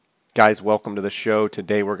Guys, welcome to the show.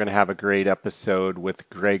 Today we're going to have a great episode with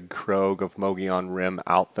Greg Krogh of Mogollon Rim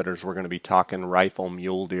Outfitters. We're going to be talking rifle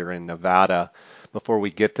mule deer in Nevada. Before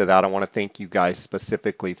we get to that, I want to thank you guys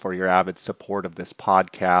specifically for your avid support of this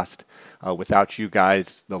podcast. Without you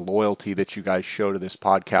guys, the loyalty that you guys show to this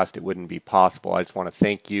podcast, it wouldn't be possible. I just want to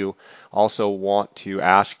thank you. Also want to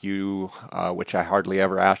ask you, which I hardly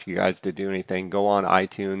ever ask you guys to do anything, go on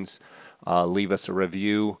iTunes, leave us a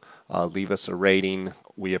review. Leave us a rating.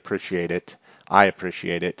 We appreciate it. I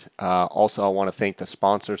appreciate it. Also, I want to thank the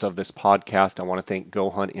sponsors of this podcast. I want to thank Go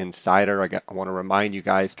Hunt Insider. I want to remind you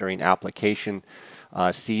guys during application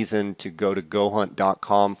season to go to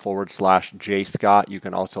gohunt.com/jscott. You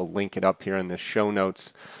can also link it up here in the show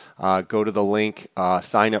notes. Go to the link,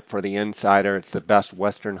 sign up for the Insider. It's the best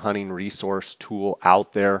Western hunting resource tool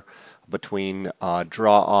out there between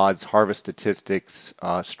draw odds, harvest statistics,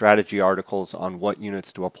 strategy articles on what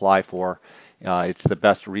units to apply for. It's the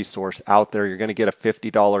best resource out there. You're going to get a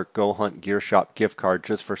 $50 Go Hunt Gear Shop gift card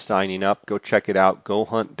just for signing up. Go check it out,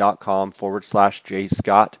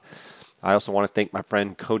 gohunt.com/jscott. I also want to thank my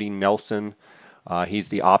friend Cody Nelson. He's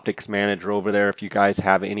the optics manager over there. If you guys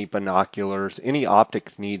have any binoculars, any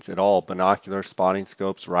optics needs at all, binoculars, spotting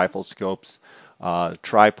scopes, rifle scopes,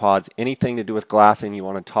 tripods, anything to do with glassing, you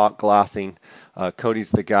want to talk glassing, Cody's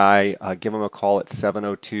the guy. Give him a call at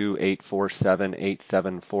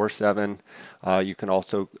 702-847-8747. You can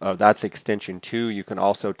also, that's extension 2. You can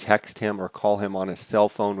also text him or call him on his cell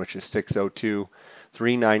phone, which is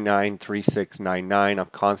 602-399-3699. I'm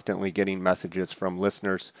constantly getting messages from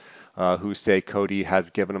listeners who say Cody has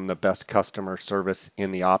given them the best customer service in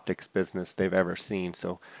the optics business they've ever seen.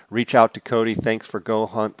 So reach out to Cody. Thanks for Go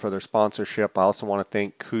Hunt for their sponsorship. I also want to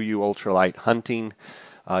thank Kuiu Ultralight Hunting.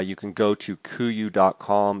 You can go to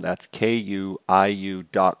kuiu.com. That's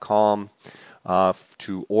kuiu.com.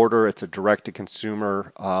 To order. It's a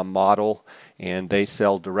direct-to-consumer model, and they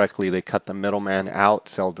sell directly. They cut the middleman out,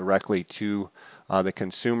 sell directly to the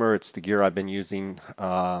consumer. It's the gear I've been using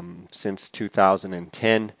since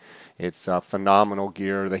 2010. It's phenomenal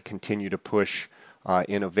gear. They continue to push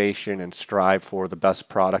innovation and strive for the best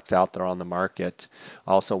products out there on the market.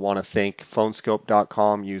 I also want to thank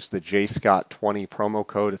phonescope.com. Use the JScott20 promo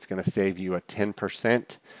code. It's going to save you a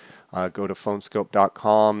 10%. Go to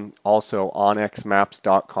phonescope.com. Also,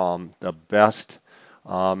 onxmaps.com, the best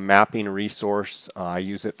mapping resource. I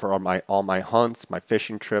use it for all my hunts, my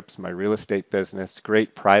fishing trips, my real estate business.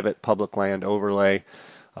 Great private public land overlay.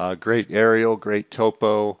 Great aerial, great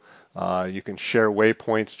topo. You can share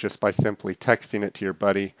waypoints just by simply texting it to your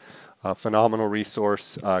buddy. Phenomenal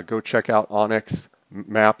resource. Go check out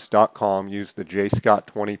onxmaps.com. Use the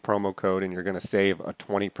JScott20 promo code, and you're going to save a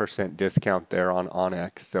 20% discount there on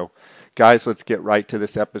Onyx. So, guys, let's get right to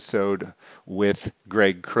this episode with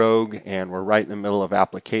Greg Krogh, and we're right in the middle of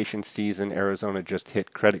application season. Arizona just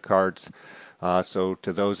hit credit cards. So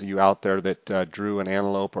to those of you out there that drew an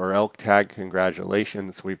antelope or elk tag,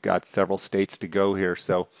 congratulations. We've got several states to go here.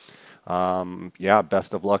 So,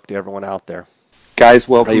 best of luck to everyone out there. Guys,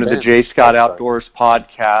 welcome to the J. Scott Outdoors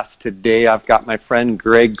podcast. Today I've got my friend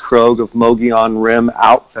Greg Krogh of Mogollon Rim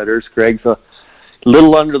Outfitters. Greg's a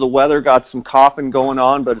little under the weather, got some coughing going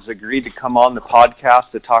on, but has agreed to come on the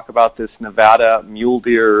podcast to talk about this Nevada mule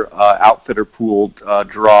deer outfitter pool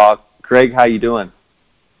draw. Greg, how you doing?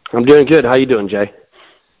 I'm doing good. How you doing, Jay?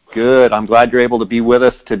 Good. I'm glad you're able to be with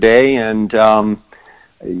us today. And,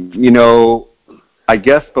 I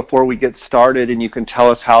guess before we get started and you can tell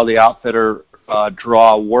us how the outfitter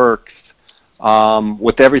draw works,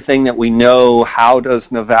 with everything that we know, how does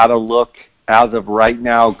Nevada look as of right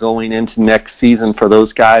now going into next season for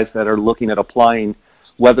those guys that are looking at applying,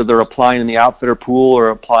 whether they're applying in the outfitter pool or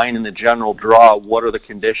applying in the general draw? What are the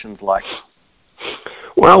conditions like?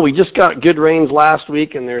 Well, we just got good rains last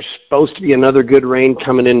week, and there's supposed to be another good rain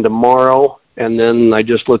coming in tomorrow. And then I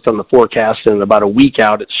just looked on the forecast, and about a week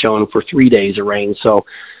out, it's showing for 3 days of rain. So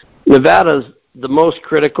Nevada's the most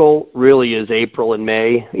critical really is April and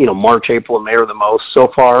May. March, April, and May are the most so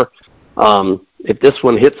far. If this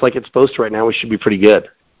one hits like it's supposed to right now, we should be pretty good.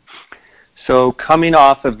 So coming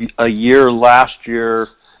off of a year last year,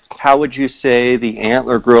 how would you say the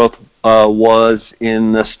antler growth was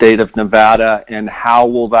in the state of Nevada, and how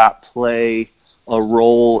will that play a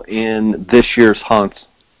role in this year's hunts?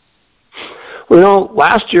 Well,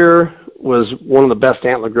 last year was one of the best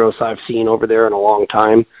antler growths I've seen over there in a long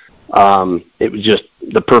time. It was just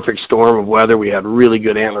the perfect storm of weather. We had really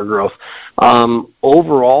good antler growth.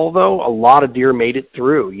 Overall, though, a lot of deer made it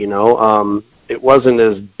through. It wasn't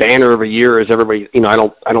as banner of a year as everybody. I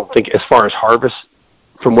don't think as far as harvest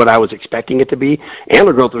from what I was expecting it to be.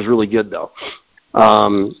 Antler growth was really good, though.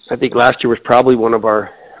 I think last year was probably one of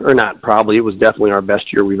our or not probably, it was definitely our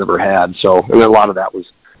best year we've ever had. So, and a lot of that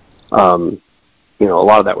was, a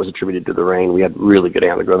lot of that was attributed to the rain. We had really good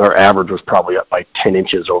antler growth. Our average was probably up by 10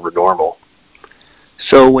 inches over normal.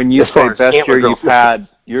 So when you say best year you've had,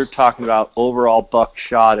 you're talking about overall buck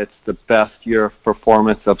shot. It's the best year of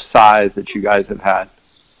performance of size that you guys have had.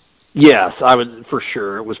 Yes, I would, for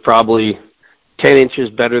sure. It was probably 10 inches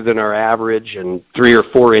better than our average and 3 or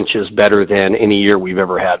 4 inches better than any year we've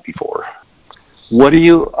ever had before. What do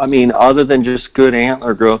you, other than just good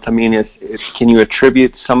antler growth, can you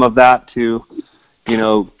attribute some of that to,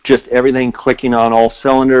 just everything clicking on all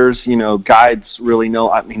cylinders, guides really know,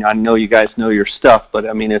 I know you guys know your stuff, but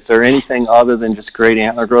is there anything other than just great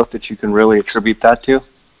antler growth that you can really attribute that to?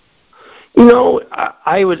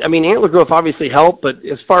 Antler growth obviously helped, but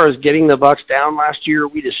as far as getting the bucks down last year,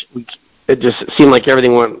 it just seemed like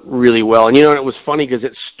everything went really well. And, it was funny because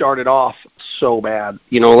it started off so bad.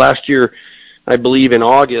 Last year, I believe in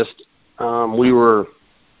August,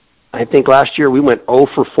 last year we went 0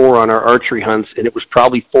 for 4 on our archery hunts, and it was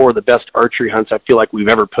probably 4 of the best archery hunts I feel like we've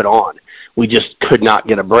ever put on. We just could not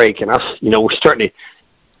get a break, and we're starting to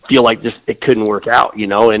feel like it couldn't work out,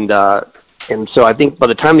 and so I think by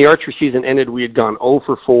the time the archery season ended, we had gone 0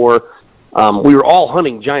 for 4. We were all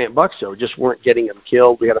hunting giant bucks, though, just weren't getting them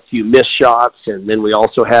killed. We had a few missed shots, and then we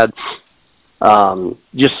also had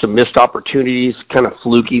just some missed opportunities, kind of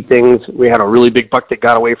fluky things. We had a really big buck that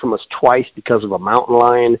got away from us twice because of a mountain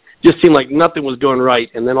lion. Just seemed like nothing was going right,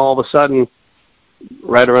 and then all of a sudden,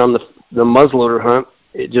 right around the muzzleloader hunt,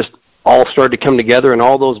 it just all started to come together, and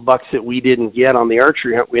all those bucks that we didn't get on the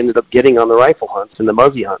archery hunt, we ended up getting on the rifle hunts and the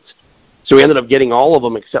muzzy hunts. So we ended up getting all of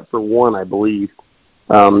them except for one, I believe.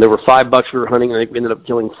 There were 5 bucks we were hunting, and I think we ended up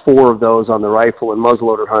killing 4 of those on the rifle and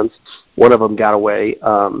muzzleloader hunts. One of them got away,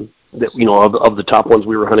 of the top ones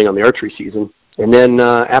we were hunting on the archery season. And then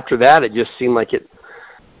after that, it just seemed like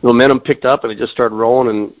momentum picked up, and it just started rolling,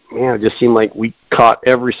 and, man, it just seemed like we caught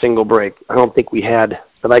every single break. I don't think we had,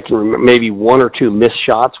 that I can remember, maybe 1 or 2 missed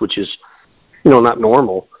shots, which is, not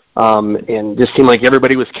normal. And just seemed like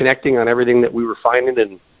everybody was connecting on everything that we were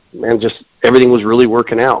finding, and just everything was really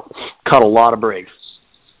working out. Caught a lot of breaks.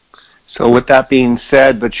 So with that being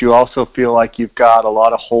said, but you also feel like you've got a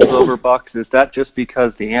lot of holdover bucks. Is that just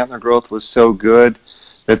because the antler growth was so good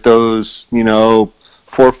that those,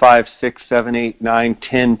 4, 5, 6, 7, 8, 9,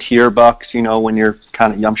 10 tier bucks, when you're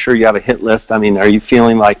I'm sure you have a hit list. Are you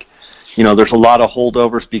feeling like, there's a lot of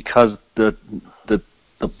holdovers because the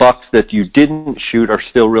bucks that you didn't shoot are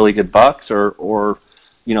still really good bucks, or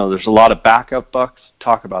there's a lot of backup bucks?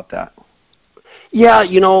 Talk about that. Yeah,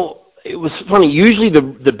 it was funny. Usually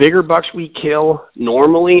the bigger bucks we kill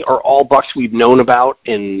normally are all bucks we've known about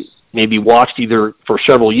and maybe watched either for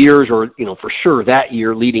several years or, for sure that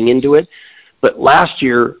year leading into it. But last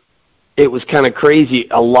year, it was kind of crazy.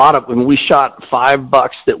 When we shot 5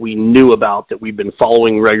 bucks that we knew about that we've been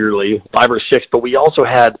following regularly, 5 or 6, but we also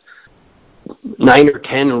had 9 or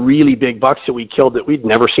 10 really big bucks that we killed that we'd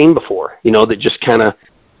never seen before, that just kind of,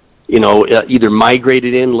 either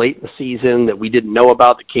migrated in late in the season that we didn't know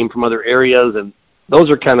about that came from other areas. And those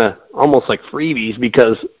are kind of almost like freebies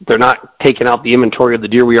because they're not taking out the inventory of the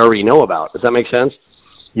deer we already know about. Does that make sense?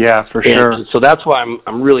 Yeah, for sure. And so that's why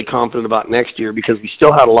I'm really confident about next year, because we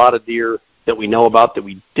still had a lot of deer that we know about that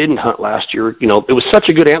we didn't hunt last year. It was such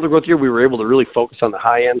a good antler growth year. We were able to really focus on the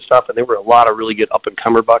high end stuff, and there were a lot of really good up and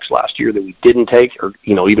comer bucks last year that we didn't take or,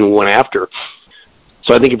 even went after.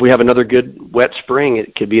 So I think if we have another good wet spring,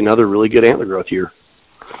 it could be another really good antler growth year.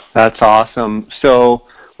 That's awesome. So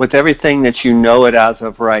with everything that it as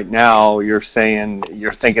of right now, you're thinking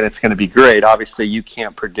it's going to be great. Obviously, you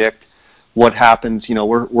can't predict what happens.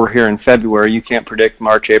 We're here in February. You can't predict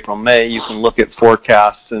March, April, May. You can look at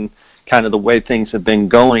forecasts and kind of the way things have been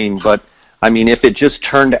going. But, if it just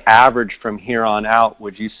turned to average from here on out,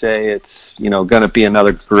 would you say it's, going to be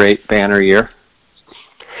another great banner year?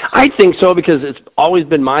 I think so, because it's always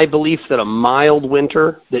been my belief that a mild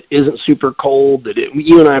winter that isn't super cold,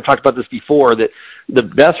 you and I have talked about this before, that the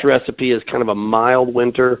best recipe is kind of a mild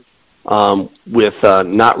winter with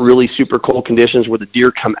not really super cold conditions where the deer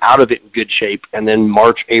come out of it in good shape, and then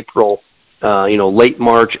March, April, late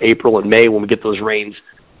March, April, and May when we get those rains,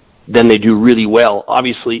 then they do really well.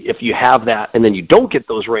 Obviously, if you have that and then you don't get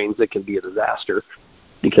those rains, it can be a disaster,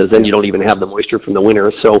 because then you don't even have the moisture from the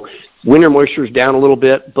winter. So winter moisture is down a little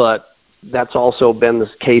bit, but that's also been the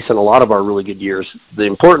case in a lot of our really good years. The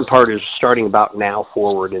important part is starting about now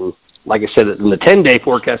forward. And like I said, in the 10-day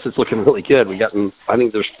forecast, it's looking really good. I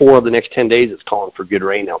think there's 4 of the next 10 days that's calling for good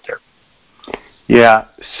rain out there. Yeah.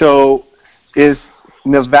 So is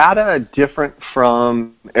Nevada different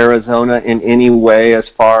from Arizona in any way as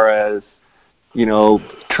far as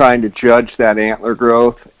trying to judge that antler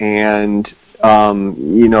growth and,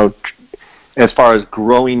 as far as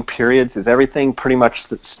growing periods, is everything pretty much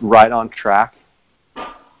right on track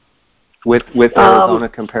with Arizona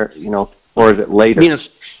compared, or is it later?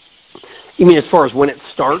 You mean as far as when it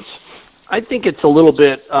starts? I think it's a little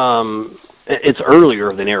bit, it's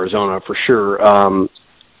earlier than Arizona for sure.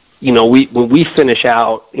 When we finish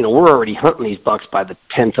out, we're already hunting these bucks by the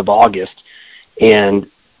 10th of August. And,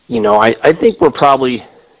 I think we're probably,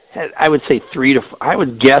 I would say 3 to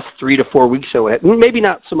 4 weeks ahead. Maybe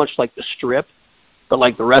not so much like the Strip, but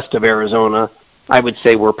like the rest of Arizona, I would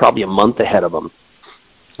say we're probably a month ahead of them.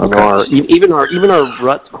 Okay. Even our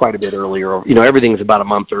rut's quite a bit earlier. Everything's about a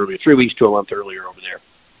month earlier, 3 weeks to a month earlier over there.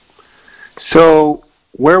 So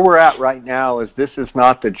where we're at right now is this is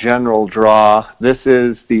not the general draw. This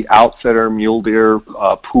is the outfitter mule deer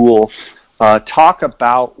pool. Talk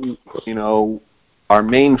about, our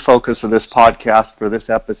main focus of this podcast for this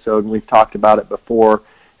episode, and we've talked about it before,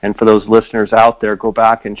 and for those listeners out there, go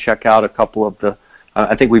back and check out a couple of the,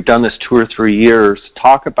 I think we've done this 2 or 3 years.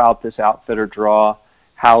 Talk about this outfitter draw,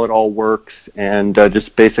 how it all works, and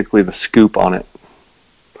just basically the scoop on it.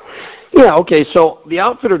 Yeah, okay, so the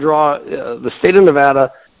outfitter draw, the state of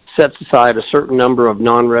Nevada sets aside a certain number of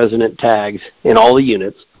non-resident tags in all the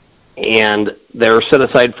units, and they're set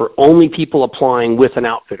aside for only people applying with an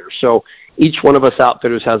outfitter. So each one of us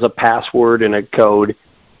outfitters has a password and a code,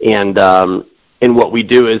 and what we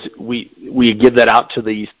do is we give that out to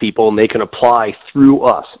these people, and they can apply through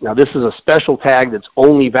us. Now, this is a special tag that's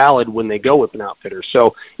only valid when they go with an outfitter,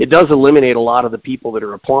 so it does eliminate a lot of the people that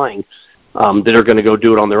are applying that are going to go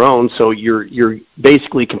do it on their own, so you're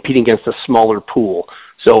basically competing against a smaller pool.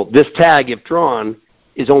 So this tag, if drawn,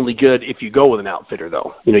 is only good if you go with an outfitter,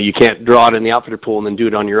 though. You can't draw it in the outfitter pool and then do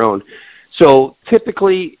it on your own. So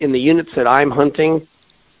typically in the units that I'm hunting,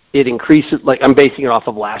 it increases, like I'm basing it off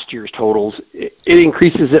of last year's totals, it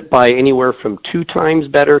increases it by anywhere from 2 times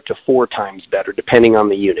better to 4 times better, depending on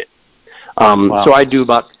the unit. Wow. So I do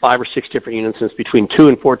about 5 or 6 different units, and it's between 2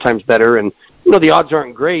 and 4 times better, and the odds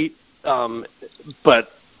aren't great,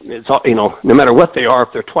 but it's all, no matter what they are,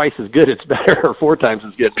 if they're twice as good, it's better, or 4 times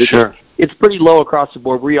as good. Sure. It's pretty low across the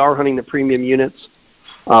board. We are hunting the premium units.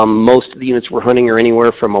 Most of the units we're hunting are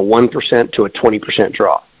anywhere from a 1% to a 20%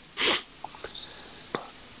 draw.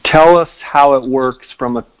 Tell us how it works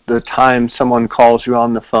from the time someone calls you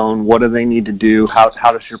on the phone. What do they need to do? How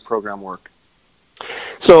does your program work?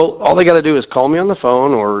 So all they got to do is call me on the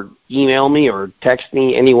phone or email me or text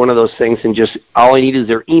me, any one of those things, and just all I need is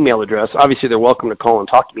their email address. Obviously, they're welcome to call and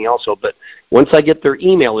talk to me also, but once I get their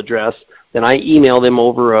email address, then I email them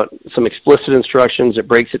over some explicit instructions. It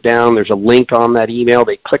breaks it down. There's a link on that email.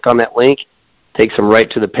 They click on that link, takes them right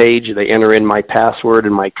to the page. They enter in my password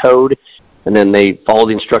and my code, and then they follow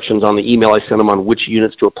the instructions on the email I send them on which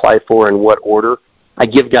units to apply for and what order. I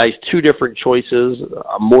give guys 2 different choices,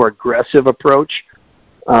 a more aggressive approach,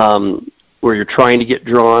 where you're trying to get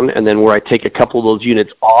drawn, and then where I take a couple of those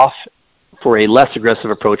units off for a less aggressive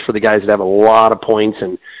approach for the guys that have a lot of points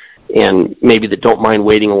and maybe that don't mind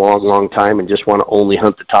waiting a long, long time and just want to only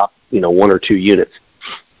hunt the top, 1 or 2 units.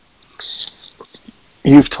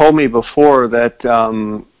 You've told me before that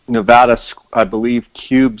Nevada, I believe,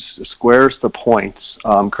 squares the points.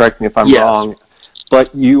 Correct me if I'm wrong.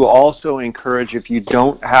 But you also encourage, if you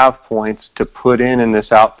don't have points, to put in this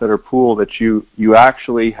outfitter pool that you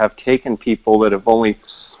actually have taken people that have only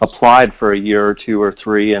applied for a year or 2 or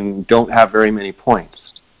 3 and don't have very many points.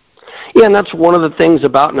 Yeah, and that's one of the things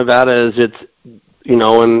about Nevada is it's,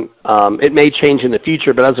 and it may change in the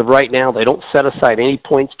future, but as of right now, they don't set aside any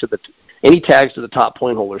points any tags to the top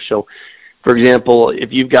point holders. So, for example,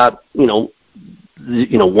 if you've got, 1,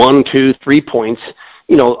 2, 3 points,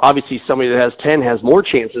 obviously somebody that has 10 has more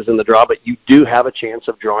chances in the draw, but you do have a chance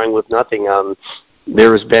of drawing with nothing.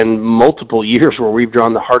 There has been multiple years where we've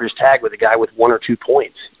drawn the hardest tag with a guy with 1 or 2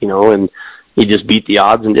 points, and he just beat the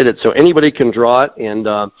odds and did it. So anybody can draw it, and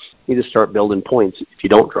you just start building points if you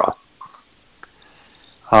don't draw.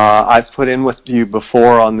 I've put in with you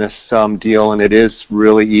before on this deal, and it is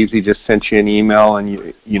really easy. Just send you an email,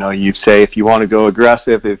 and you say if you want to go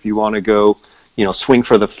aggressive, if you want to go, swing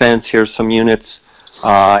for the fence. Here's some units,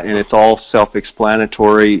 and it's all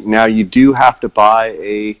self-explanatory. Now you do have to buy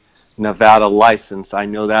a Nevada license. I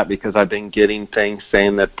know that because I've been getting things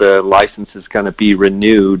saying that the license is going to be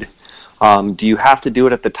renewed. Do you have to do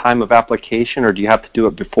it at the time of application, or do you have to do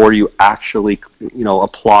it before you actually,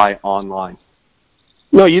 apply online?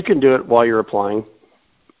 No, you can do it while you're applying.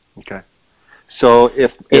 Okay. So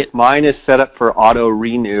if mine is set up for auto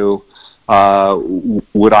renew,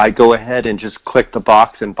 would I go ahead and just click the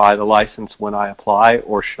box and buy the license when I apply,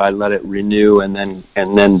 or should I let it renew and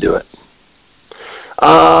then do it?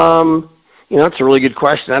 That's a really good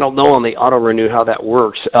question. I don't know on the auto renew how that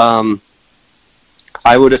works.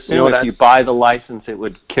 I would assume if you buy the license, it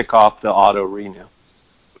would kick off the auto renew.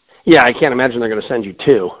 Yeah, I can't imagine they're going to send you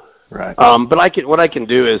two. Right. But what I can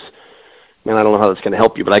do is, I don't know how that's going to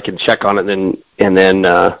help you, but I can check on it and then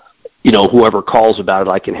whoever calls about it,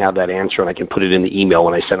 I can have that answer and I can put it in the email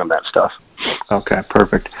when I send them that stuff. Okay,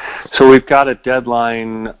 perfect. So we've got a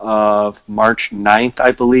deadline of March 9th,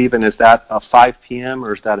 I believe, and is that a 5 p.m.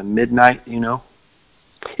 or is that a midnight,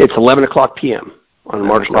 It's 11 o'clock p.m. on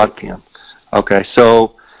March 9th. p.m. Okay,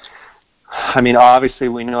 so, obviously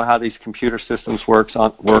we know how these computer systems work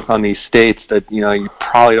on these states that, you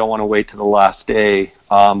probably don't want to wait to the last day,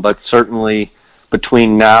 but certainly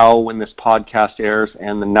between now when this podcast airs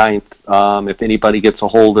and the 9th, if anybody gets a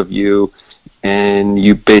hold of you and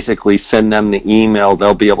you basically send them the email,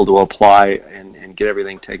 they'll be able to apply and get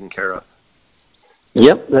everything taken care of.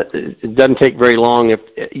 Yep, it doesn't take very long. If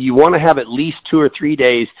you want to have at least 2 or 3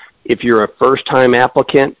 days if you're a first-time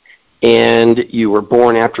applicant and you were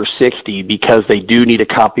born after 60, because they do need a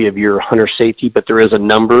copy of your hunter safety, but there is a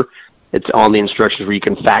number. It's on the instructions where you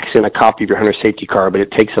can fax in a copy of your hunter safety card, but it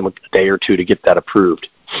takes them a day or two to get that approved.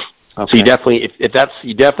 Okay. So you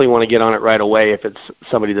definitely want to get on it right away if it's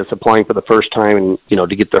somebody that's applying for the first time and,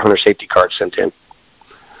 to get their hunter safety card sent in.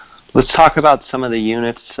 Let's talk about some of the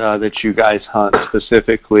units that you guys hunt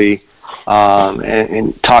specifically,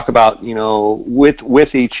 and talk about,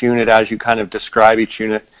 with each unit as you kind of describe each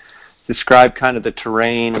unit. Describe kind of the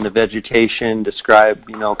terrain and the vegetation, describe,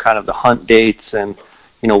 kind of the hunt dates and,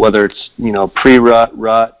 whether it's, pre-rut,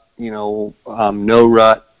 rut, no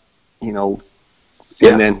rut, and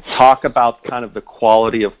then talk about kind of the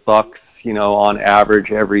quality of bucks, on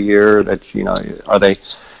average every year that's, are they,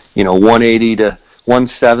 180 to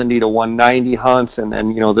 170 to 190 hunts, and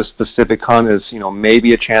then, this specific hunt is,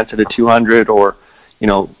 maybe a chance at a 200, or,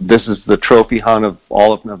 this is the trophy hunt of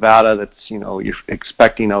all of Nevada that's, you're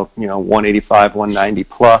expecting a, 185, 190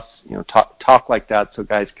 plus, talk like that so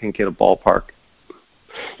guys can get a ballpark.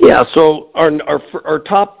 Yeah, so our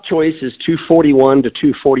top choice is 241 to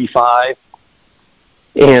 245,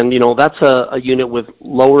 and that's a unit with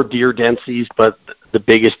lower deer densities, but the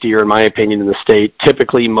biggest deer, in my opinion, in the state.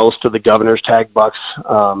 Typically, most of the governor's tag bucks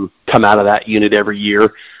come out of that unit every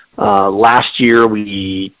year. Last year,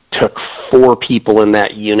 we took 4 people in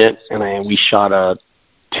that unit, and we shot a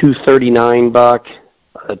 239 buck,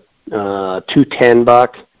 a 210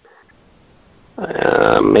 buck,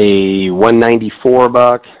 a 194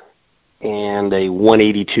 buck, and a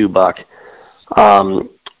 182 buck.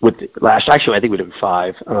 Actually, I think we did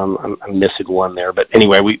 5. I'm missing one there, but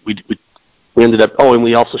anyway, we ended up. Oh, and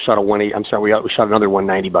we also shot a 180. I'm sorry, we shot another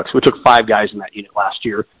 190 bucks. So we took 5 guys in that unit last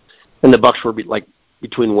year, and the bucks were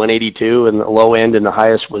between 182 and the low end, and the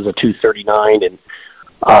highest was a 239,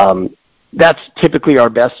 and that's typically our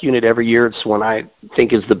best unit every year. It's one I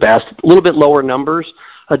think is the best. A little bit lower numbers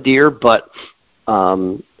of deer, but a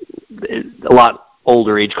lot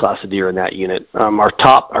older age class of deer in that unit.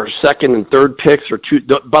 Our second and third picks are 2.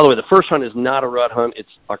 By the way, the first hunt is not a rut hunt.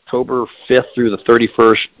 It's October 5th through the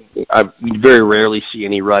 31st. We very rarely see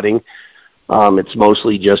any rutting. It's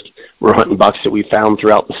mostly just we're hunting bucks that we found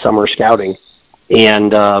throughout the summer scouting.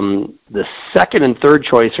 And the second and third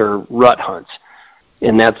choice are rut hunts,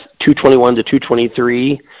 and that's 221 to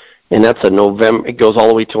 223, and that's November. It goes all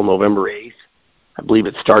the way till November 8th. I believe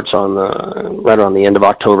it starts on right around the end of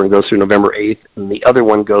October and goes through November 8th, and the other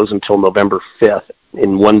one goes until November 5th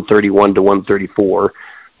in 131 to 134.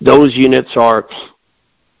 Those units are,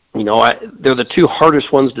 they're the 2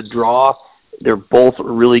 hardest ones to draw. They're both a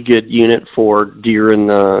really good unit for deer in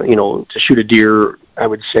the, to shoot a deer, I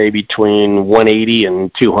would say between 180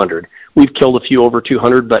 and 200. We've killed a few over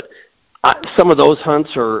 200, but some of those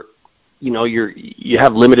hunts are, you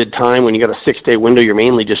have limited time. When you got a 6-day window, you're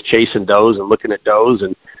mainly just chasing does and looking at does,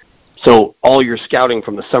 and so all your scouting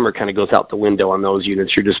from the summer kind of goes out the window on those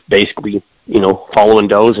units. You're just basically, following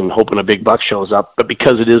does and hoping a big buck shows up. But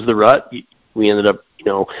because it is the rut, we ended up,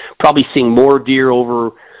 probably seeing more deer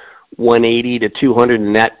over 180 to 200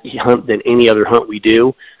 in that hunt than any other hunt we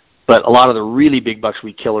do. But a lot of the really big bucks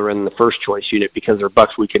we kill are in the first choice unit because they're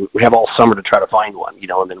bucks we have all summer to try to find one,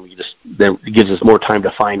 and then it gives us more time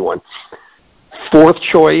to find one. Fourth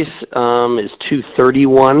choice is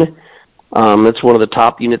 231. That's one of the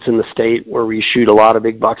top units in the state where we shoot a lot of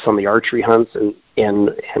big bucks on the archery hunts and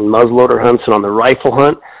muzzleloader hunts, and on the rifle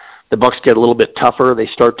hunt, the bucks get a little bit tougher. They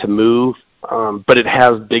start to move, but it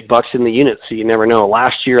has big bucks in the unit, so you never know.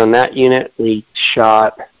 Last year on that unit, we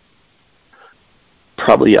shot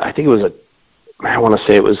probably, I think it was I want to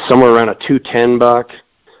say it was somewhere around a 210 buck,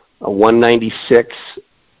 a 196,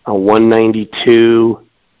 a 192,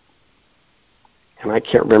 and I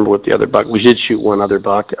can't remember what the other buck. We did shoot one other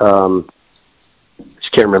buck.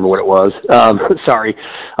 Just can't remember what it was. Sorry.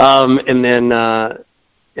 And then,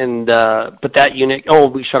 but that unit,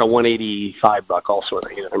 we shot a 185 buck also in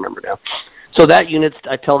that unit, I remember now. So that unit,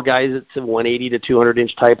 I tell guys it's a 180 to 200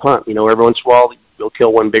 inch type hunt. You know, every once in a while you'll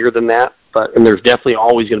kill one bigger than that, and there's definitely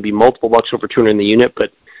always going to be multiple bucks over 200 in the unit,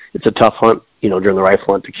 but it's a tough hunt, you know, during the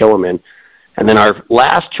rifle hunt to kill them in. And then our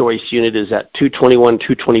last choice unit is that 221,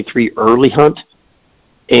 223 early hunt.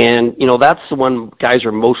 And, you know, that's the one guys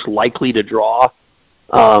are most likely to draw.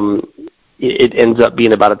 It ends up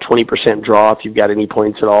being about a 20% draw if you've got any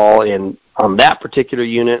points at all. And on that particular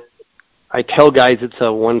unit, I tell guys it's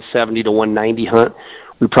a 170 to 190 hunt.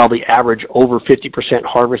 We probably average over 50%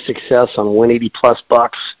 harvest success on 180 plus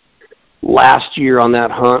bucks. Last year on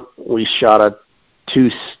that hunt, we shot a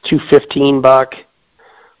 215 buck,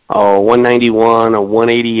 a 191, a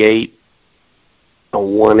 188, a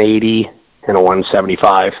 180, and a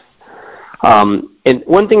 175. And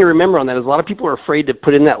one thing to remember on that is a lot of people are afraid to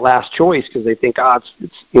put in that last choice because they think,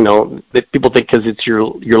 it's you know, that people think because it's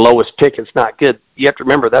your lowest pick, it's not good. You have to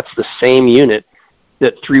remember that's the same unit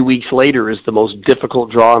that 3 weeks later is the most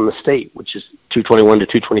difficult draw in the state, which is 221 to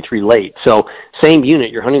 223 late. So same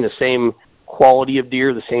unit, you're hunting the same quality of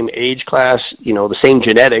deer, the same age class, you know, the same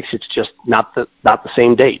genetics. It's just not the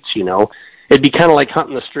same dates, you know. It'd be kind of like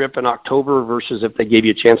hunting the Strip in October versus if they gave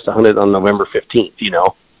you a chance to hunt it on November 15th, you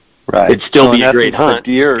know. Right. It'd still be a great hunt.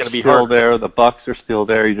 The deer are still there. The bucks are still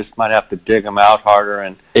there. You just might have to dig them out harder,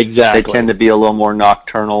 and exactly. They tend to be a little more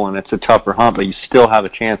nocturnal, and it's a tougher hunt, but you still have a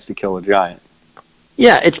chance to kill a giant.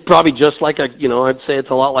 Yeah, it's probably just like I'd say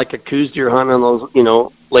it's a lot like a Coues deer hunt on those, you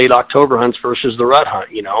know, late October hunts versus the rut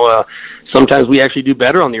hunt. You know, sometimes we actually do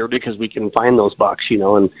better on the early because we can find those bucks, you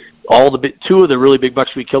know, and two of the really big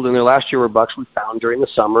bucks we killed in there last year were bucks we found during the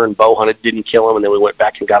summer and bow hunted, didn't kill them, and then we went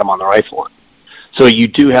back and got them on the rifle hunt. So you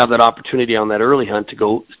do have that opportunity on that early hunt to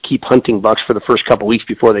go keep hunting bucks for the first couple weeks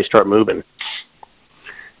before they start moving.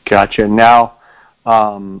 Gotcha. Now,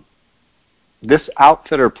 this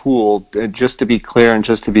outfitter pool, just to be clear and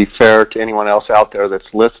just to be fair to anyone else out there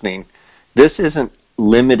that's listening, this isn't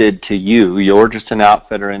limited to you. You're just an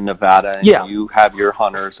outfitter in Nevada, and you have your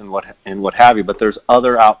hunters and what have you. But there's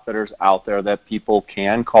other outfitters out there that people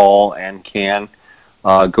can call and can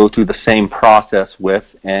go through the same process with,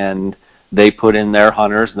 and they put in their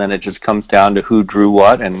hunters, and then it just comes down to who drew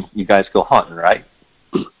what, and you guys go hunting, right?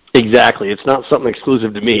 Exactly. It's not something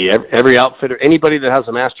exclusive to me. Every outfitter, anybody that has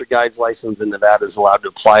a master guide's license in Nevada is allowed to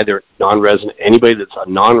apply. Their non-resident. Anybody that's a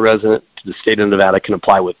non-resident to the state of Nevada can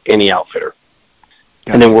apply with any outfitter.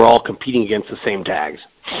 Yeah. And then we're all competing against the same tags.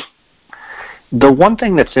 The one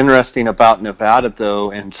thing that's interesting about Nevada,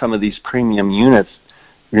 though, and some of these premium units,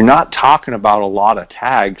 you're not talking about a lot of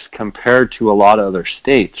tags compared to a lot of other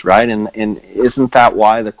states, right? And isn't that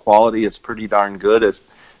why the quality is pretty darn good? Is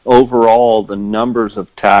overall the numbers of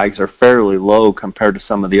tags are fairly low compared to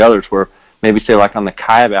some of the others, where maybe say like on the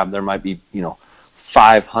Kaibab there might be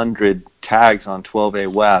 500 tags on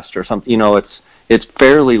 12A West or something. You know, it's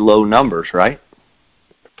fairly low numbers, right?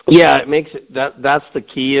 Yeah, it makes it that's the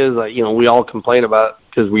key is we all complain about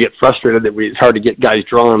because we get frustrated that it's hard to get guys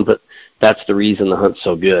drawn, but that's the reason the hunt's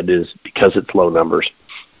so good is because it's low numbers.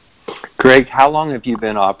 Greg, how long have you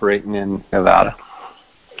been operating in Nevada?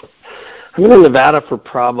 I've been in Nevada for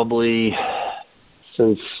probably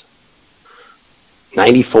since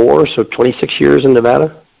 94, so 26 years in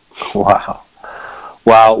Nevada. Wow.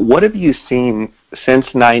 What have you seen since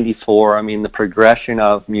 94? I mean, the progression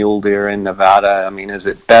of mule deer in Nevada, I mean, is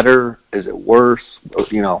it better? Is it worse?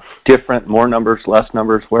 Different, more numbers, less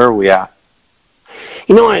numbers? Where are we at?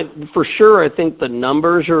 For sure, I think the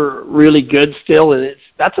numbers are really good still, and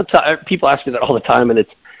people ask me that all the time, and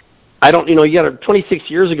I don't, 26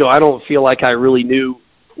 years ago, I don't feel like I really knew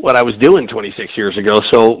what I was doing 26 years ago,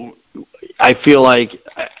 so I feel like,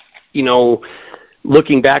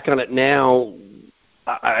 looking back on it now,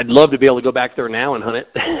 I'd love to be able to go back there now and hunt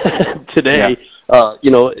it today,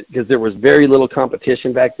 because there was very little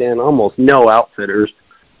competition back then, almost no outfitters,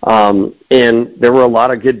 and there were a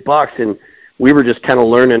lot of good bucks, and we were just kind of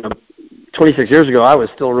learning. 26 years ago, I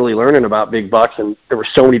was still really learning about big bucks, and there were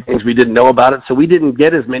so many things we didn't know about it. So we didn't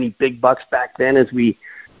get as many big bucks back then as we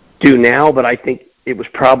do now, but I think it was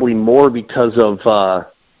probably more because of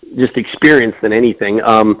just experience than anything.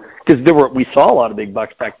 Because we saw a lot of big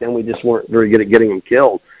bucks back then. We just weren't very good at getting them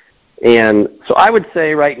killed. And so I would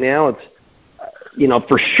say right now it's,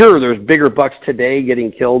 for sure there's bigger bucks today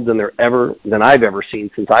getting killed than I've ever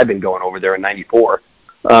seen since I've been going over there in 94.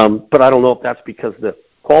 But I don't know if that's because the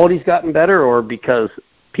quality's gotten better or because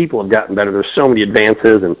people have gotten better. There's so many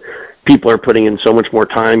advances, and people are putting in so much more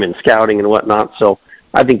time in scouting and whatnot. So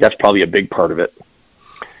I think that's probably a big part of it.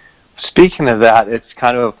 Speaking of that, it's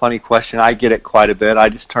kind of a funny question. I get it quite a bit. I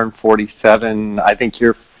just turned 47. I think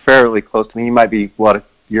you're fairly close to me. You might be, what, a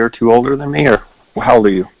year or two older than me, or how old are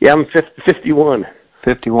you? Yeah, I'm 51.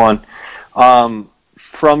 51.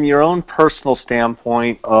 From your own personal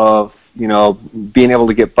standpoint of, being able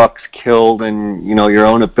to get bucks killed and, your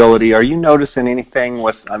own ability, are you noticing anything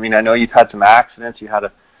with, I know you've had some accidents. You had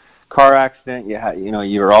a car accident.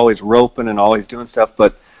 You were always roping and always doing stuff,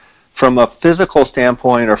 but from a physical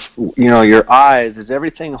standpoint, or your eyes, is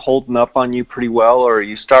everything holding up on you pretty well, or are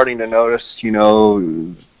you starting to notice,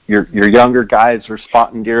 your younger guys are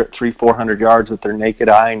spotting deer at 300-400 yards with their naked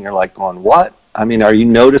eye, and you're like going, what? Are you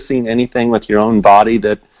noticing anything with your own body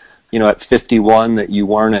that, at 51 that you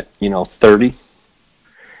weren't at, 30?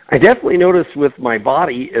 I definitely noticed with my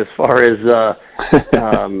body as far as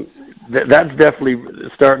that's definitely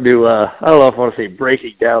starting to, I don't know if I want to say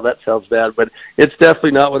breaking down. That sounds bad, but it's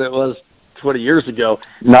definitely not what it was 20 years ago.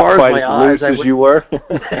 Not quite as loose as you were?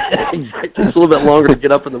 Exactly. It's a little bit longer to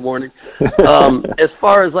get up in the morning. As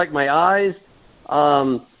far as like my eyes,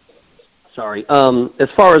 as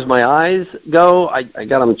far as my eyes go, I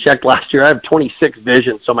got them checked last year. I have 26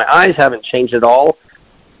 vision, so my eyes haven't changed at all.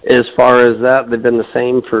 As far as that, they've been the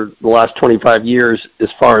same for the last 25 years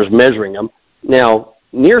as far as measuring them. Now,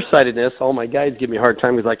 nearsightedness, all my guides give me a hard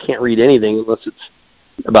time because I can't read anything unless it's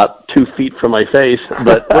about 2 feet from my face.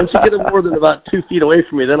 But once you get them more than about 2 feet away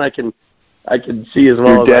from me, then I can see as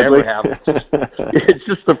well as I ever have. It's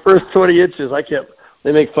just the first 20 inches.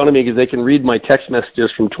 They make fun of me because they can read my text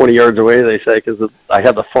messages from 20 yards away, they say, because I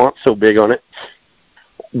have the font so big on it.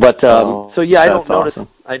 But so yeah, I don't notice. Awesome.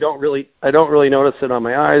 I don't really notice it on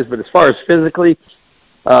my eyes. But as far as physically,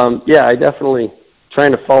 yeah, I definitely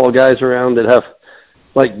trying to follow guys around that have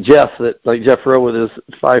like Jeff Rowe with his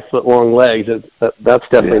 5 foot long legs. That's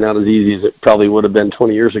definitely not as easy as it probably would have been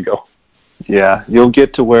 20 years ago. Yeah, you'll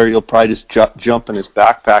get to where you'll probably just jump in his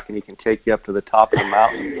backpack and he can take you up to the top of the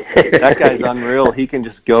mountain. That guy's unreal. He can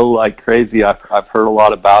just go like crazy. I've heard a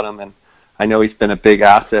lot about him, and I know he's been a big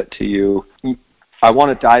asset to you. I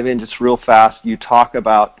want to dive in just real fast. You talk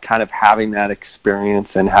about kind of having that experience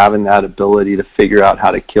and having that ability to figure out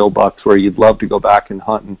how to kill bucks, where you'd love to go back and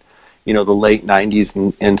hunt in, the late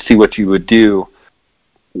 90s and see what you would do.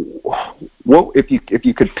 What if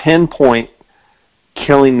you could pinpoint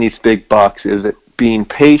killing these big bucks? Is it being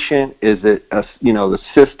patient? Is it the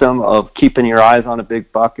system of keeping your eyes on a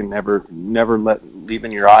big buck and never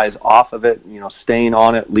leaving your eyes off of it? Staying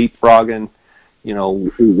on it, leapfrogging.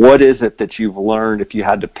 What is it that you've learned, if you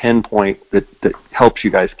had to pinpoint, that helps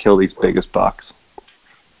you guys kill these biggest bucks?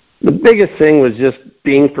 The biggest thing was just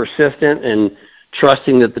being persistent and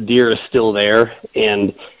trusting that the deer is still there,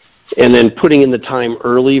 and then putting in the time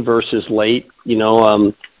early versus late.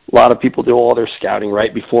 A lot of people do all their scouting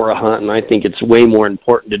right before a hunt, and I think it's way more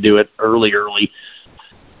important to do it early.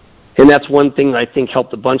 And that's one thing that I think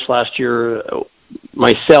helped a bunch last year.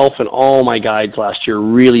 Myself and all my guides last year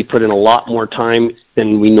really put in a lot more time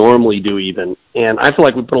than we normally do even. And I feel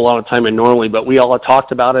like we put a lot of time in normally, but we all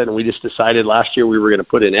talked about it, and we just decided last year we were going to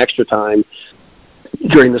put in extra time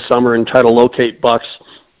during the summer and try to locate bucks,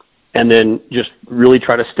 and then just really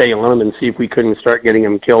try to stay on them and see if we couldn't start getting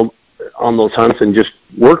them killed on those hunts and just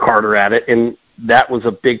work harder at it. And that was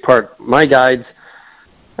a big part. My guides,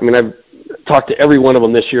 I've talked to every one of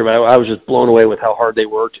them this year, but I was just blown away with how hard they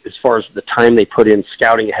worked as far as the time they put in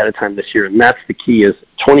scouting ahead of time this year. And that's the key. Is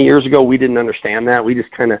 20 years ago, we didn't understand that. We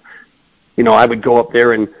just kind of, I would go up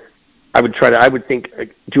there and I would think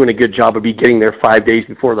doing a good job would be getting there 5 days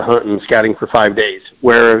before the hunt and scouting for 5 days,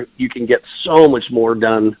 where you can get so much more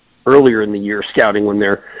done earlier in the year scouting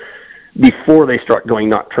before they start going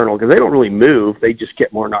nocturnal, because they don't really move. They just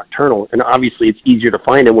get more nocturnal. And obviously it's easier to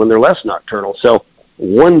find them when they're less nocturnal. So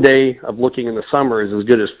 1 day of looking in the summer is as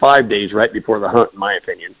good as 5 days right before the hunt, in my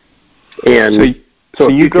opinion. And so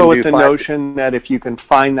you go with the notion that if you can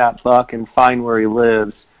find that buck and find where he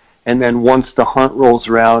lives, and then once the hunt rolls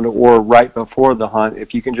around or right before the hunt,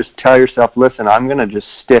 if you can just tell yourself, listen, I'm going to just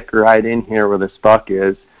stick right in here where this buck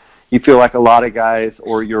is. You feel like a lot of guys,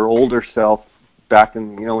 or your older self back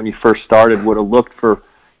in, when you first started, would have looked for,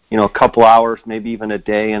 a couple hours, maybe even a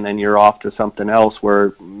day, and then you're off to something else,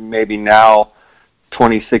 where maybe now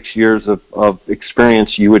 26 years of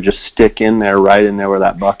experience, you would just stick in there, right in there where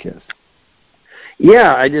that buck is.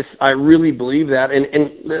 Yeah, I really believe that. And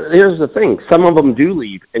here's the thing. Some of them do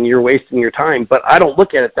leave, and you're wasting your time. But I don't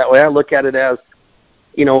look at it that way. I look at it as,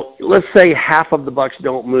 let's say half of the bucks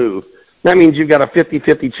don't move. that means you've got a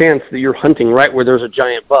 50-50 chance that you're hunting right where there's a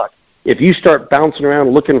giant buck. If you start bouncing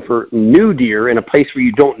around looking for new deer in a place where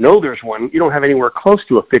you don't know there's one, you don't have anywhere close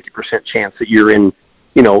to a 50% chance that you're in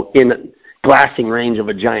glassing range of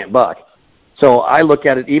a giant buck. So I look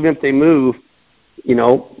at it, even if they move,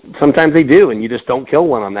 sometimes they do, and you just don't kill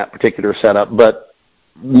one on that particular setup. But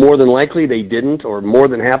more than likely they didn't, or more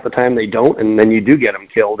than half the time they don't, and then you do get them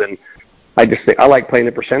killed. And I just think I like playing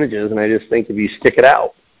the percentages, and I just think if you stick it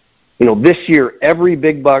out, this year every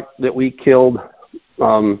big buck that we killed,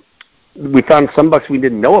 we found some bucks we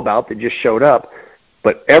didn't know about that just showed up.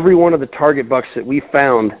 But every one of the target bucks that we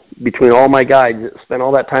found between all my guides that spent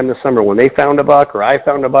all that time this summer, when they found a buck or I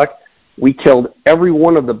found a buck, we killed every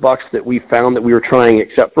one of the bucks that we found that we were trying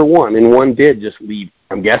except for one. And one did just leave,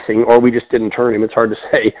 I'm guessing, or we just didn't turn him. It's hard to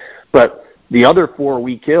say. But the other 4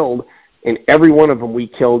 we killed, and every one of them we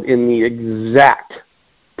killed in the exact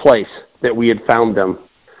place that we had found them.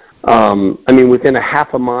 Within a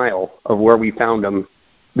half a mile of where we found them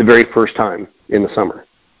the very first time in the summer.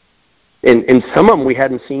 And some of them we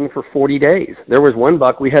hadn't seen for 40 days. There was one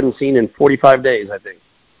buck we hadn't seen in 45 days, I think.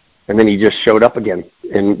 And then he just showed up again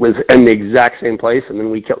and was in the exact same place. And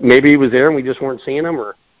then we killed. Maybe he was there and we just weren't seeing him,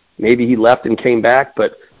 or maybe he left and came back.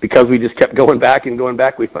 But because we just kept going back,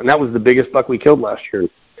 we found that was the biggest buck we killed last year.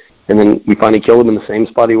 And then we finally killed him in the same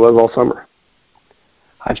spot he was all summer.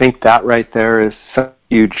 I think that right there is such a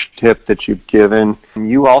huge tip that you've given.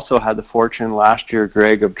 You also had the fortune last year,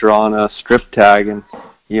 Greg, of drawing a strip tag, and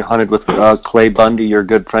you hunted with Clay Bundy, your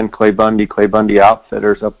good friend Clay Bundy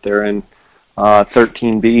Outfitters up there in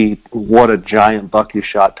 13B. What a giant buck you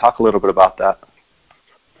shot. Talk a little bit about that.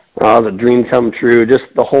 The dream come true, just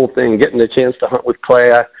the whole thing, getting the chance to hunt with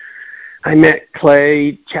Clay. I met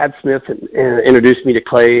Clay, Chad Smith introduced me to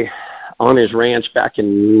Clay on his ranch back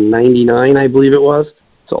in 99, I believe it was.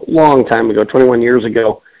 So a long time ago, 21 years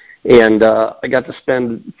ago. And I got to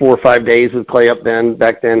spend 4 or 5 days with Clay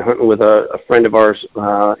back then, hunting with a friend of ours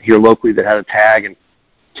here locally that had a tag, and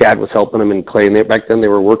Chad was helping him and Clay. And back then they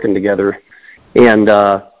were working together. And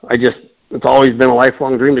it's always been a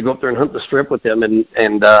lifelong dream to go up there and hunt the strip with him. And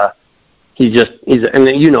Clay,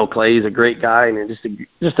 he's a great guy and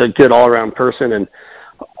just a good all around person. And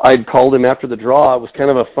I'd called him after the draw. It was kind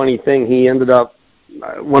of a funny thing. He ended up,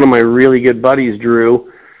 one of my really good buddies,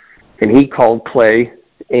 Drew, and he called Clay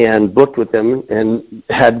and booked with him and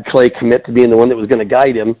had Clay commit to being the one that was going to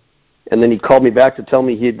guide him. And then he called me back to tell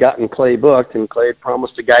me he had gotten Clay booked, and Clay had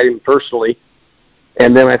promised to guide him personally.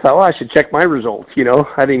 And then I thought, I should check my results. I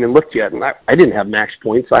hadn't even looked yet. And I didn't have max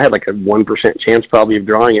points. I had like a 1% chance probably of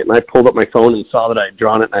drawing it. And I pulled up my phone and saw that I had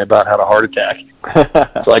drawn it, and I about had a heart attack.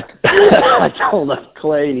 So I told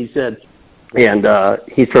Clay, and he said, and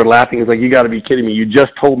he started laughing. He was like, "You got to be kidding me. You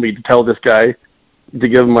just told me to tell this guy to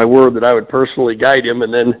give him my word that I would personally guide him."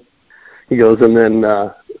 And then he goes, and then,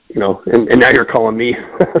 and now you're calling me.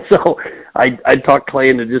 So I talked Clay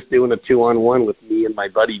into just doing a 2-on-1 with me and my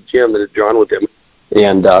buddy Jim that had drawn with him.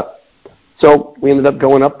 And so we ended up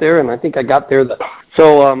going up there, and I think I got there.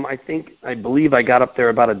 I believe I got up there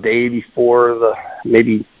about a day before,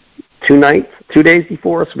 maybe 2 days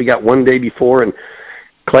before. So we got 1 day before, and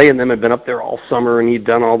Clay and them had been up there all summer, and he'd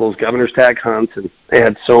done all those governor's tag hunts, and they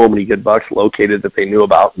had so many good bucks located that they knew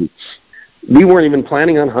about. And we weren't even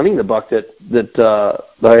planning on hunting the buck that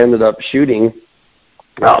I ended up shooting.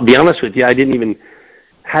 I'll be honest with you, I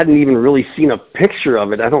hadn't even really seen a picture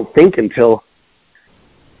of it, I don't think, until,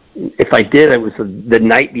 if I did, it was the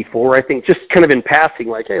night before, I think, just kind of in passing,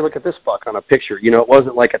 like, hey, look at this buck on a picture. It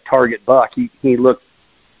wasn't like a target buck. He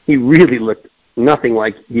really looked nothing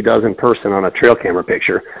like he does in person on a trail camera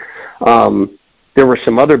picture. There were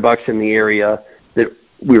some other bucks in the area that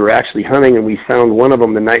we were actually hunting, and we found one of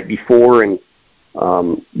them the night before, and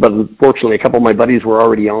but unfortunately a couple of my buddies were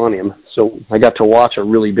already on him, so I got to watch a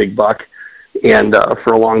really big buck and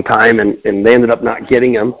for a long time, and they ended up not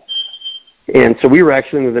getting him. And so we were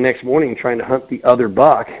actually the next morning trying to hunt the other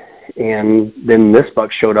buck, and then this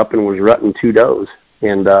buck showed up and was rutting 2 does,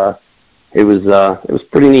 and it was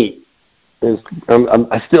pretty neat.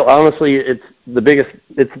 I still, honestly, it's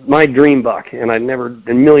my dream buck, and I never in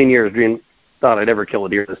a million years thought I'd ever kill a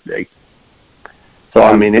deer this big. So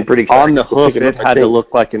it's pretty exciting. On the hoof, it had to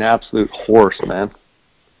look like an absolute horse, man.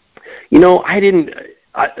 It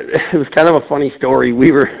was kind of a funny story.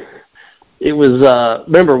 Remember,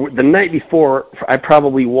 the night before, I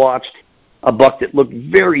probably watched a buck that looked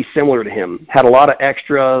very similar to him, had a lot of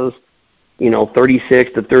extras,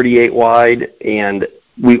 36 to 38 wide, and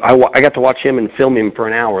I got to watch him and film him for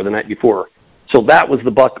an hour the night before. So that was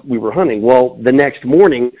the buck we were hunting. Well, the next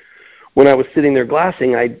morning, when I was sitting there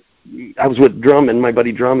glassing, I was with Drummond, my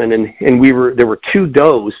buddy Drummond, and there were 2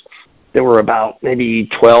 does that were about maybe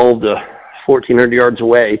 12 to 1,400 yards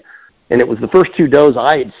away. And it was the first two does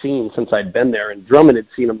I had seen since I'd been there, and Drummond had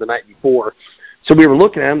seen them the night before. So we were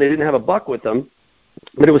looking at them. They didn't have a buck with them,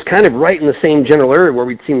 but it was kind of right in the same general area where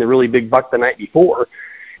we'd seen the really big buck the night before.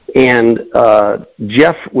 And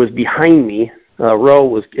Jeff was behind me.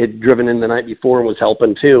 Roe had driven in the night before and was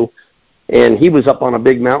helping too. And he was up on a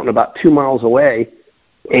big mountain about 2 miles away.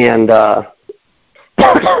 And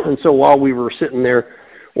and so while we were sitting there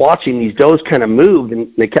watching, these does kind of moved,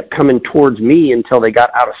 and they kept coming towards me until they got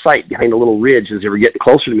out of sight behind a little ridge as they were getting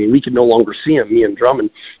closer to me. And we could no longer see them, me and Drummond.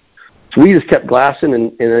 So we just kept glassing,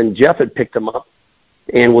 and then Jeff had picked them up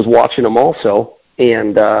and was watching them also.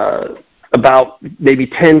 And about maybe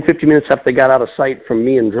 10, 15 minutes after they got out of sight from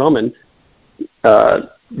me and Drummond,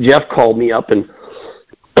 Jeff called me up and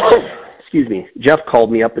Jeff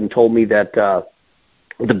called me up and told me that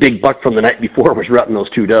the big buck from the night before was rutting those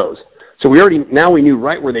two does. So we knew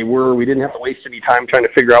right where they were. We didn't have to waste any time trying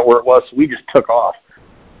to figure out where it was. So we just took off.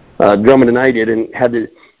 Drummond and I did, and had to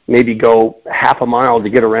maybe go half a mile to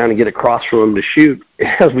get around and get across from them to shoot.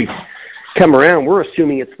 As we come around, we're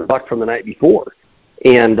assuming it's the buck from the night before.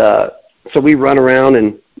 And so we run around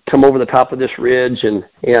and come over the top of this ridge, and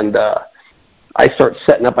I start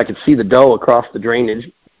setting up. I could see the doe across the drainage.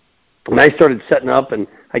 And I started setting up, and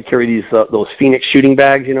I carry those Phoenix shooting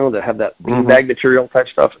bags, that have that bean bag material type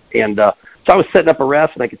stuff. And so I was setting up a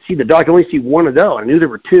rest, and I could see the doe. I could only see one of the doe. I knew there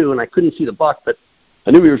were two, and I couldn't see the buck, but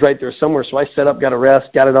I knew he was right there somewhere. So I set up, got a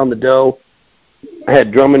rest, got it on the doe. I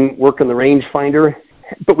had Drummond working the rangefinder,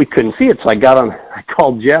 but we couldn't see it. So I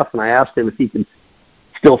called Jeff, and I asked him if he could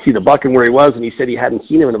still see the buck and where he was, and he said he hadn't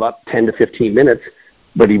seen him in about 10 to 15 minutes.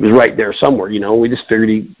 But he was right there somewhere, We just figured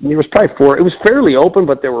he was probably it was fairly open,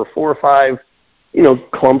 but there were 4 or 5,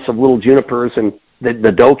 clumps of little junipers, and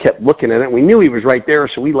the doe kept looking at it. We knew he was right there,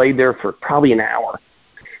 so we laid there for probably an hour.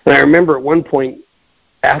 And I remember at one point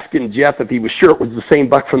asking Jeff if he was sure it was the same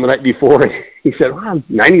buck from the night before, and he said, well, I'm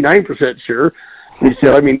 99% sure. And he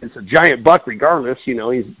said, it's a giant buck regardless,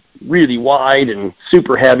 he's really wide and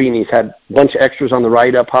super heavy, and he's had a bunch of extras on the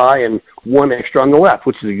right up high and one extra on the left,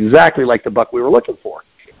 which is exactly like the buck we were looking for.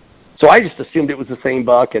 So I just assumed it was the same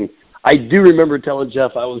buck, and I do remember telling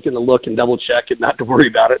Jeff I was going to look and double check it, not to worry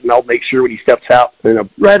about it, and I'll make sure when he steps out. And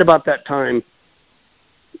right about that time,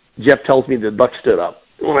 Jeff tells me the buck stood up.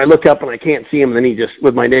 When I look up and I can't see him, then he just,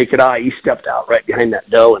 with my naked eye, he stepped out right behind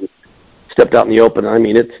that doe and stepped out in the open.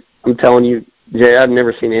 I'm telling you, Jay, I've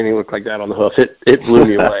never seen anything look like that on the hoof. It blew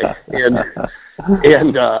me away.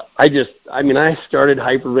 And I started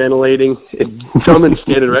hyperventilating, and Drummond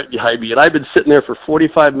standing right behind me. And I've been sitting there for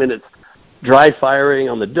 45 minutes, dry firing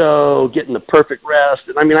on the doe, getting the perfect rest.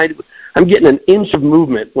 And I'm getting an inch of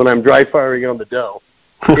movement when I'm dry firing on the doe.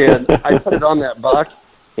 And I put it on that buck,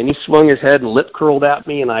 and he swung his head and lip curled at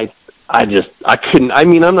me, and I couldn't.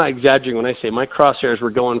 I'm not exaggerating when I say my crosshairs were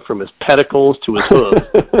going from his pedicles to his hooves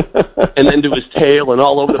and then to his tail and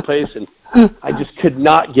all over the place, and I just could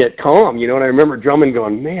not get calm, And I remember Drummond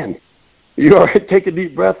going, man, you all right? Take a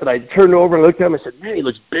deep breath. And I turned over and looked at him and said, man, he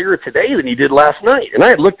looks bigger today than he did last night. And I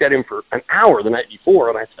had looked at him for an hour the night before,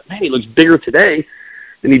 and I said, man, he looks bigger today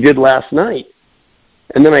than he did last night.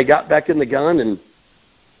 And then I got back in the gun, and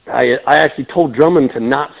I actually told Drummond to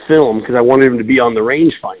not film because I wanted him to be on the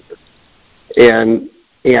rangefinder. And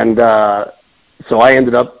so I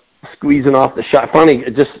ended up squeezing off the shot. Finally,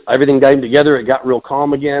 everything got him together. It got real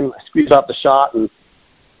calm again. I squeezed off the shot, and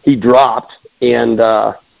he dropped. And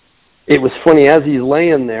it was funny. As he's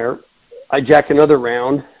laying there, I jack another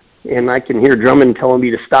round, and I can hear Drummond telling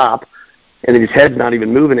me to stop. And his head's not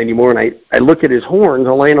even moving anymore. And I look at his horns.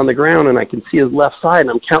 I'm laying on the ground, and I can see his left side, and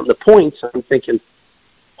I'm counting the points. I'm thinking,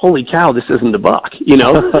 holy cow, this isn't the buck,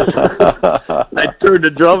 I turned to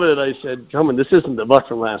Drummond and I said, Drummond, this isn't the buck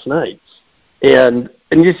from last night. And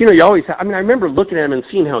just, you always I remember looking at him and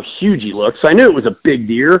seeing how huge he looked. So I knew it was a big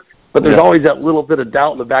deer, but there's always that little bit of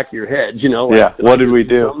doubt in the back of your head, What did we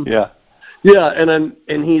do? Yeah. Yeah,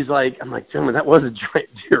 and he's like, I'm like, Drummond, that was a giant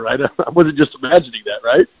deer, right? I wasn't just imagining that,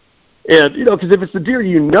 right? And, because if it's the deer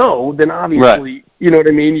then obviously, right. You know what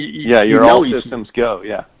I mean? Your all systems go,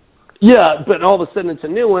 yeah. Yeah, but all of a sudden it's a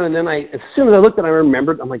new one, and then as soon as I looked at it, I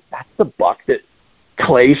remembered, I'm like, that's the buck that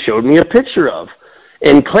Clay showed me a picture of.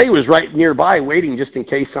 And Clay was right nearby waiting just in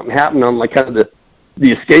case something happened on kind of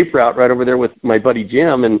the escape route right over there with my buddy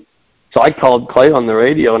Jim. And so I called Clay on the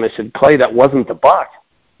radio, and I said, Clay, that wasn't the buck.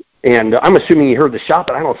 And I'm assuming he heard the shot,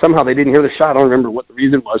 but I don't know, somehow they didn't hear the shot. I don't remember what the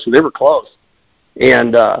reason was, so they were close.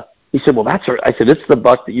 And he said, well, that's right. I said, it's the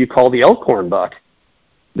buck that you call the Elkhorn buck.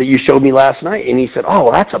 that you showed me last night. And he said, oh,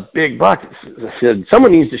 well, that's a big buck. I said,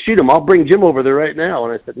 someone needs to shoot him. I'll bring Jim over there right now.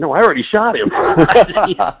 And I said, no, I already shot him.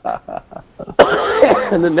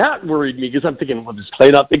 And then that worried me because I'm thinking, well, does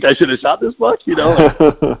Clay not think I should have shot this buck? You know?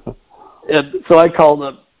 And so I called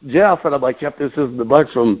up Jeff, and I'm like, Jeff, this isn't the buck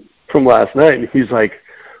from last night. And he's like,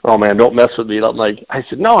 oh, man, don't mess with me. And I'm like, I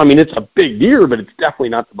said, no, I mean, it's a big deer, but it's definitely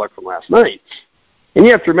not the buck from last night. And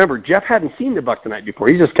you have to remember, Jeff hadn't seen the buck the night before.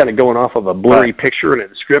 He's just kind of going off of a blurry picture and a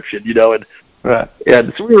description, you know. And,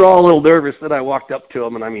 and so we were all a little nervous. Then I walked up to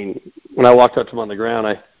him, and I mean, when I walked up to him on the ground,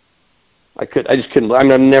 I just couldn't.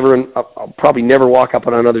 I'll probably never walk up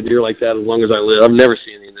on another deer like that as long as I live. I've never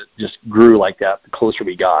seen anything that just grew like that the closer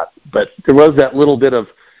we got. But there was that little bit of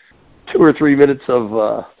 2 or 3 minutes of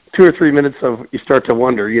you start to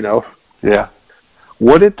wonder, you know. Yeah.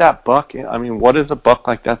 What did that buck? I mean, what does a buck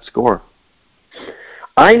like that score?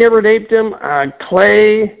 I never naped him.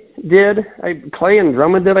 Clay did. Clay and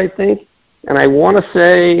Drummond did, I think. And I want to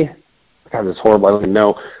say, God, this is horrible. I don't even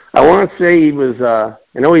know. I want to say he was.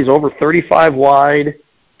 I know he's over 35 wide,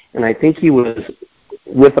 and I think he was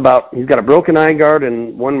with about. He's got a broken eye guard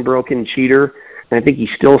and one broken cheater, and I think he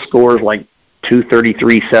still scores like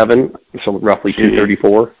 233.7, so roughly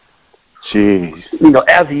 234. Jeez. You know,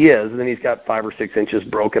 as he is, and then he's got 5 or 6 inches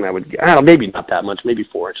broken. I don't know, maybe not that much, maybe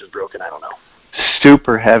 4 inches broken. I don't know.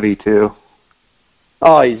 Super heavy too.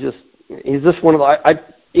 Oh, he's just one of the.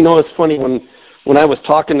 You know, it's funny when I was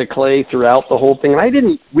talking to Clay throughout the whole thing,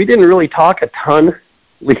 and we didn't really talk a ton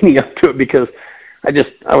leading up to it because I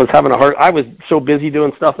was having I was so busy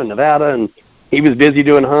doing stuff in Nevada, and he was busy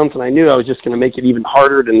doing hunts, and I knew I was just going to make it even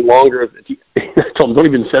harder and longer. I told him, don't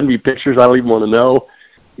even send me pictures. I don't even want to know.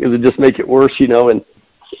 It would just make it worse, you know. And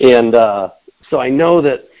so I know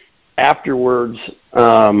that afterwards,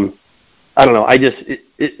 I don't know.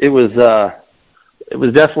 It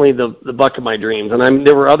was definitely the buck of my dreams. And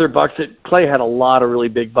there were other bucks that Clay had a lot of really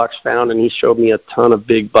big bucks found, and he showed me a ton of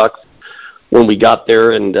big bucks when we got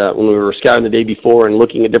there and when we were scouting the day before and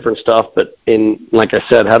looking at different stuff. But like I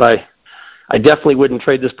said, I definitely wouldn't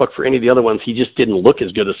trade this buck for any of the other ones. He just didn't look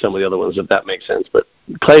as good as some of the other ones, if that makes sense. But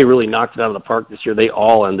Clay really knocked it out of the park this year. They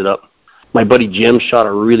all ended up. My buddy Jim shot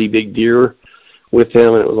a really big deer with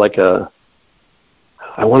him, and it was like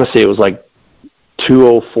I want to say it was like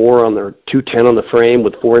 204 on the 210 on the frame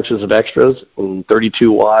with 4 inches of extras and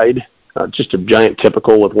 32 wide. Just a giant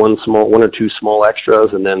typical with one or two small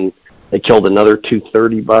extras, and then they killed another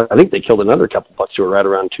 230 buck. I think they killed another couple bucks who were right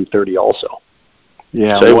around 230 also.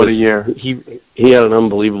 Yeah, so what a year. He had an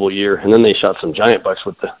unbelievable year, and then they shot some giant bucks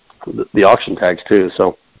with the auction tags too.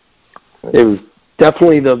 So it was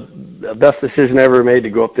definitely the best decision I ever made to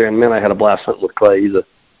go up there. And man, I had a blast hunting with Clay. He's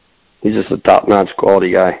just a top-notch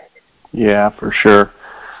quality guy. Yeah, for sure.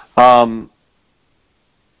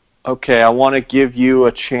 Okay, I want to give you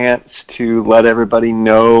a chance to let everybody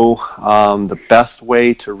know the best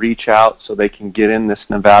way to reach out so they can get in this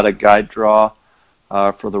Nevada guide draw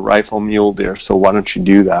for the rifle mule deer. So why don't you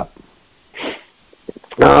do that?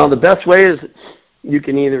 The best way is you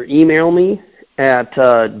can either email me at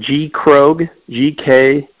gkrogh,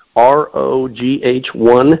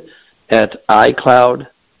 GKROGH1 at iCloud.com,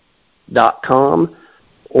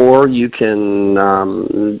 or you can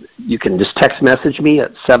just text message me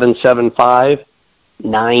at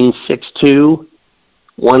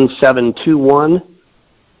 775-962-1721.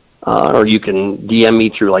 Or you can DM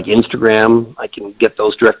me through like Instagram. I can get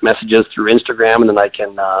those direct messages through Instagram, and then I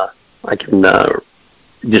can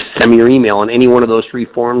just send me your email on any one of those 3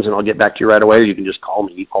 forms, and I'll get back to you right away. Or you can just call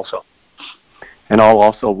me also. And I'll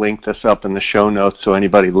also link this up in the show notes, so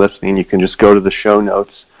anybody listening, you can just go to the show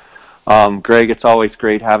notes. Greg, it's always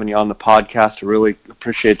great having you on the podcast. I really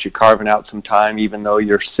appreciate you carving out some time, even though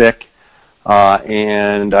you're sick.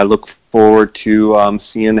 And I look forward to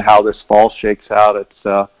seeing how this fall shakes out.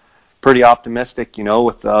 It's pretty optimistic, you know,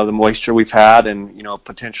 with the moisture we've had, and, you know,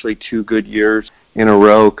 potentially 2 good years in a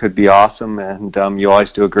row could be awesome. And you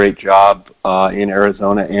always do a great job in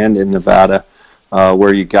Arizona and in Nevada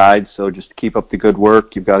where you guide. So just keep up the good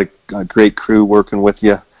work. You've got a great crew working with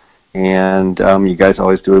you, and you guys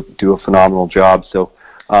always do a phenomenal job. So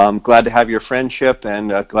I'm glad to have your friendship,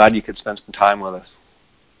 and glad you could spend some time with us.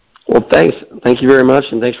 Well, thanks. Thank you very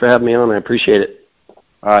much, and thanks for having me on. I appreciate it.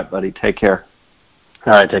 All right, buddy. Take care.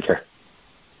 All right, take care.